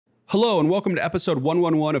Hello and welcome to episode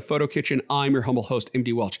 111 of PhotoKitchen. I'm your humble host,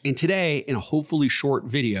 MD Welch. And today, in a hopefully short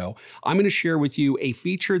video, I'm going to share with you a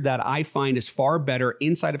feature that I find is far better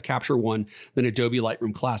inside of Capture One than Adobe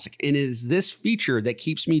Lightroom Classic. And it is this feature that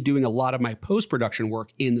keeps me doing a lot of my post-production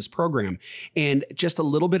work in this program. And just a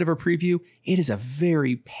little bit of a preview, it is a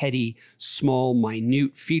very petty, small,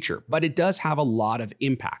 minute feature, but it does have a lot of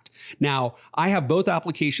impact. Now, I have both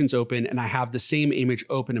applications open and I have the same image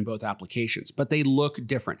open in both applications, but they look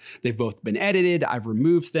different. They've both been edited. I've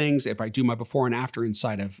removed things. If I do my before and after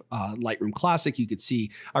inside of Lightroom Classic, you could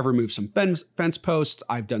see I've removed some fence posts.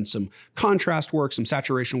 I've done some contrast work, some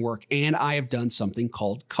saturation work, and I have done something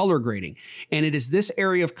called color grading. And it is this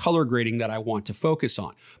area of color grading that I want to focus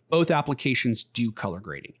on. Both applications do color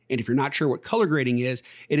grading. And if you're not sure what color grading is,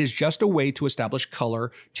 it is just a way to establish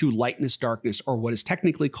color to lightness, darkness, or what is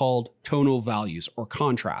technically called tonal values or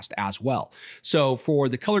contrast as well. So for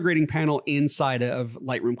the color grading panel inside of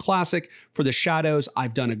Lightroom Classic, for the shadows,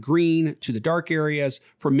 I've done a green to the dark areas.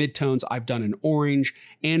 For midtones, I've done an orange.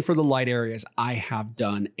 And for the light areas, I have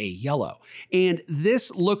done a yellow. And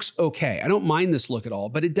this looks okay. I don't mind this look at all,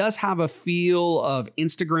 but it does have a feel of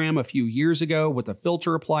Instagram a few years ago with a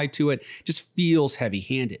filter applied to it. Just feels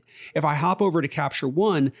heavy-handed. If I hop over to Capture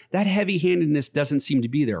One, that heavy-handedness doesn't seem to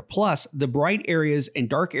be there. Plus, the bright areas and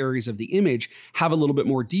dark areas of the image have a little bit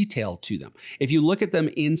more detail to them. If you look at them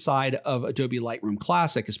inside of Adobe Lightroom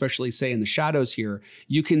Classic, especially say in the shadows here,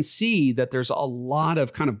 you can see that there's a lot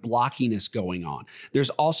of kind of blockiness going on. There's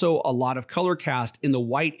also a lot of color cast in the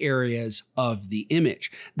white areas of the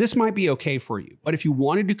image. This might be okay for you, but if you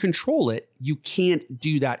wanted to control it, you can't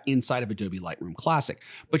do that inside of Adobe Lightroom Classic,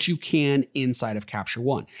 but you can inside of Capture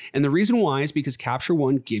One. And the reason why is because Capture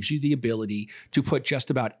One gives you the ability to put just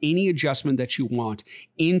about any adjustment that you want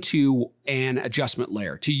into an adjustment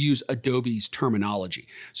layer, to use Adobe's terminology.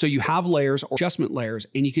 So you have layers or adjustment layers,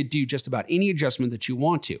 and you could do just about any adjustment that you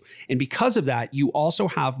want to. And because of that, you also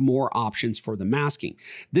have more options for the masking.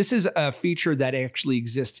 This is a feature that actually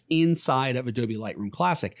exists inside of Adobe Lightroom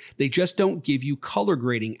Classic. They just don't give you color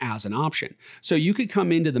grading as an option. So you could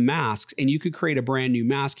come into the masks and you could create a brand new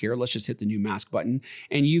mask here. Let's just hit the new mask button,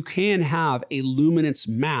 and you can have a luminance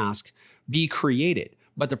mask be created.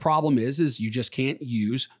 But the problem is you just can't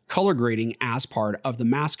use color grading as part of the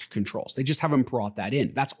mask controls. They just haven't brought that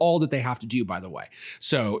in. That's all that they have to do, by the way.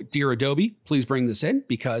 So dear Adobe, please bring this in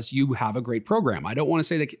because you have a great program. I don't want to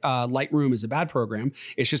say that Lightroom is a bad program.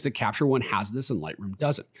 It's just that Capture One has this and Lightroom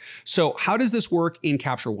doesn't. So how does this work in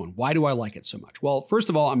Capture One? Why do I like it so much? Well, first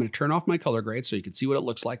of all, I'm going to turn off my color grade so you can see what it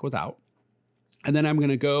looks like without. And then I'm going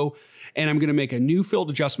to go and I'm going to make a new filled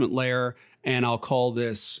adjustment layer, and I'll call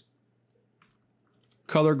this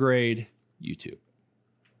color grade YouTube.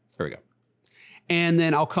 There we go. And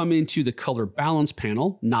then I'll come into the color balance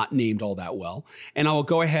panel, not named all that well, and I will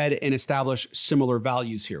go ahead and establish similar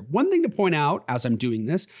values here. One thing to point out as I'm doing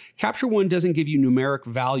this, Capture One doesn't give you numeric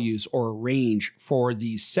values or a range for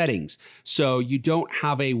these settings. So you don't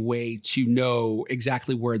have a way to know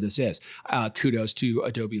exactly where this is. Kudos to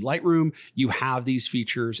Adobe Lightroom. You have these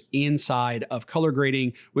features inside of color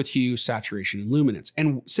grading with hue, saturation, and luminance.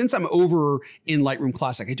 And since I'm over in Lightroom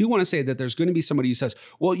Classic, I do want to say that there's going to be somebody who says,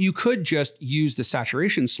 well, you could just use the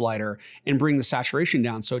saturation slider and bring the saturation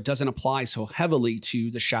down so it doesn't apply so heavily to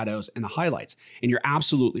the shadows and the highlights. And you're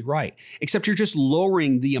absolutely right, except you're just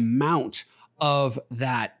lowering the amount of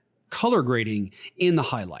that color grading in the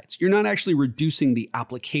highlights. You're not actually reducing the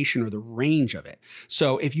application or the range of it.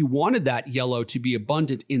 So if you wanted that yellow to be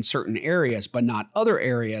abundant in certain areas, but not other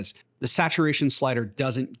areas, the saturation slider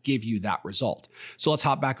doesn't give you that result. So let's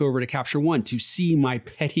hop back over to Capture One to see my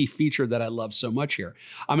petty feature that I love so much here.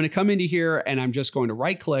 I'm going to come into here and I'm just going to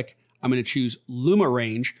right click. I'm going to choose Luma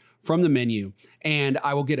Range from the menu, and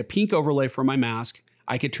I will get a pink overlay for my mask.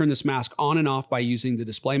 I could turn this mask on and off by using the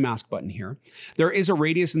display mask button here. There is a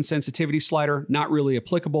radius and sensitivity slider, not really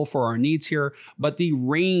applicable for our needs here, but the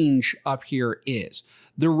range up here is.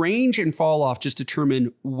 The range and fall off just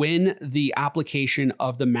determine when the application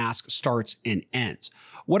of the mask starts and ends.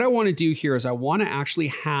 What I want to do here is I want to actually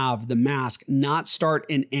have the mask not start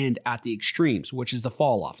and end at the extremes, which is the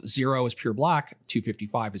fall off. 0 is pure black,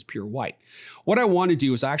 255 is pure white. What I want to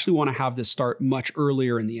do is I actually want to have this start much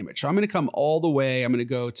earlier in the image. So I'm going to come all the way, I'm going to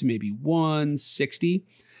go to maybe 160,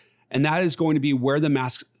 and that is going to be where the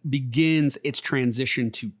mask begins its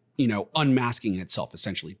transition to unmasking itself,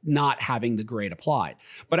 essentially, not having the grade applied.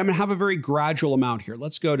 But I'm going to have a very gradual amount here.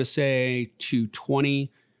 Let's go to, say,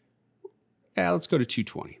 220. Yeah, let's go to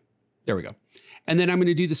 220. There we go. And then I'm going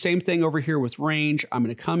to do the same thing over here with range. I'm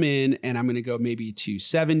going to come in and I'm going to go maybe to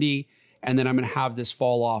 70. And then I'm going to have this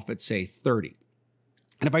fall off at, say, 30.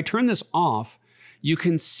 And if I turn this off, you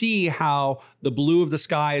can see how the blue of the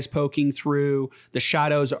sky is poking through. The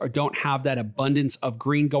shadows don't have that abundance of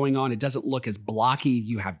green going on. It doesn't look as blocky.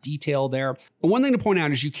 You have detail there. And one thing to point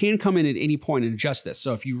out is you can come in at any point and adjust this.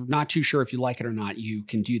 So if you're not too sure if you like it or not, you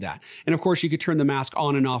can do that. And of course, you could turn the mask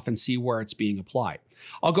on and off and see where it's being applied.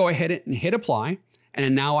 I'll go ahead and hit apply.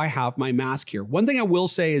 And now I have my mask here. One thing I will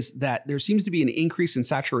say is that there seems to be an increase in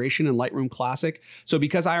saturation in Lightroom Classic. So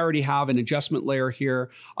because I already have an adjustment layer here,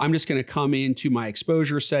 I'm just gonna come into my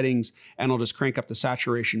exposure settings and I'll just crank up the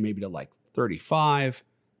saturation maybe to like 35.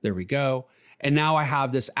 There we go. And now I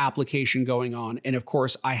have this application going on. And of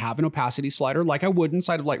course, I have an opacity slider like I would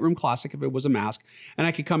inside of Lightroom Classic if it was a mask. And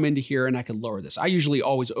I could come into here and I could lower this. I usually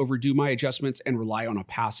always overdo my adjustments and rely on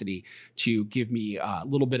opacity to give me a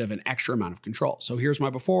little bit of an extra amount of control. So here's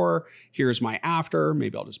my before, here's my after.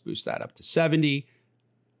 Maybe I'll just boost that up to 70.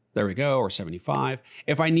 There we go, or 75.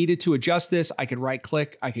 If I needed to adjust this, I could right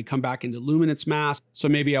click, I could come back into luminance mask. So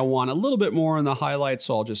maybe I want a little bit more in the highlights,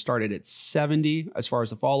 so I'll just start it at 70 as far as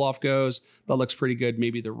the fall off goes. That looks pretty good.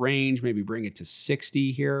 Maybe the range, maybe bring it to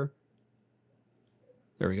 60 here.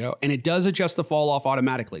 There we go. And it does adjust the fall off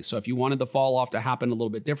automatically. So if you wanted the fall off to happen a little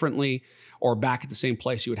bit differently or back at the same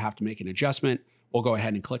place, you would have to make an adjustment. We'll go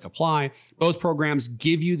ahead and click apply. Both programs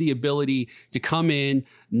give you the ability to come in,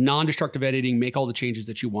 non-destructive editing, make all the changes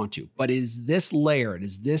that you want to. But it is this layer, it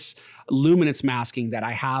is this luminance masking that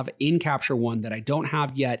I have in Capture One that I don't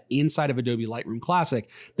have yet inside of Adobe Lightroom Classic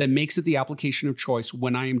that makes it the application of choice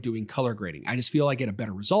when I am doing color grading. I just feel I get a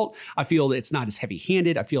better result. I feel that it's not as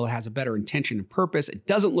heavy-handed. I feel it has a better intention and purpose. It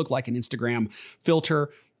doesn't look like an Instagram filter.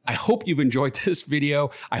 I hope you've enjoyed this video.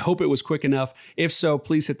 I hope it was quick enough. If so,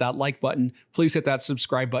 please hit that like button. Please hit that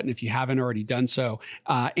subscribe button if you haven't already done so.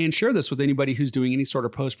 And share this with anybody who's doing any sort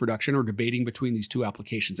of post-production or debating between these two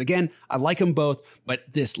applications. Again, I like them both, but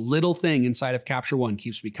this little thing inside of Capture One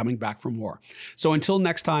keeps me coming back for more. So until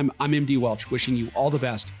next time, I'm MD Welch, wishing you all the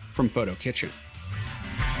best from PhotoKitchen.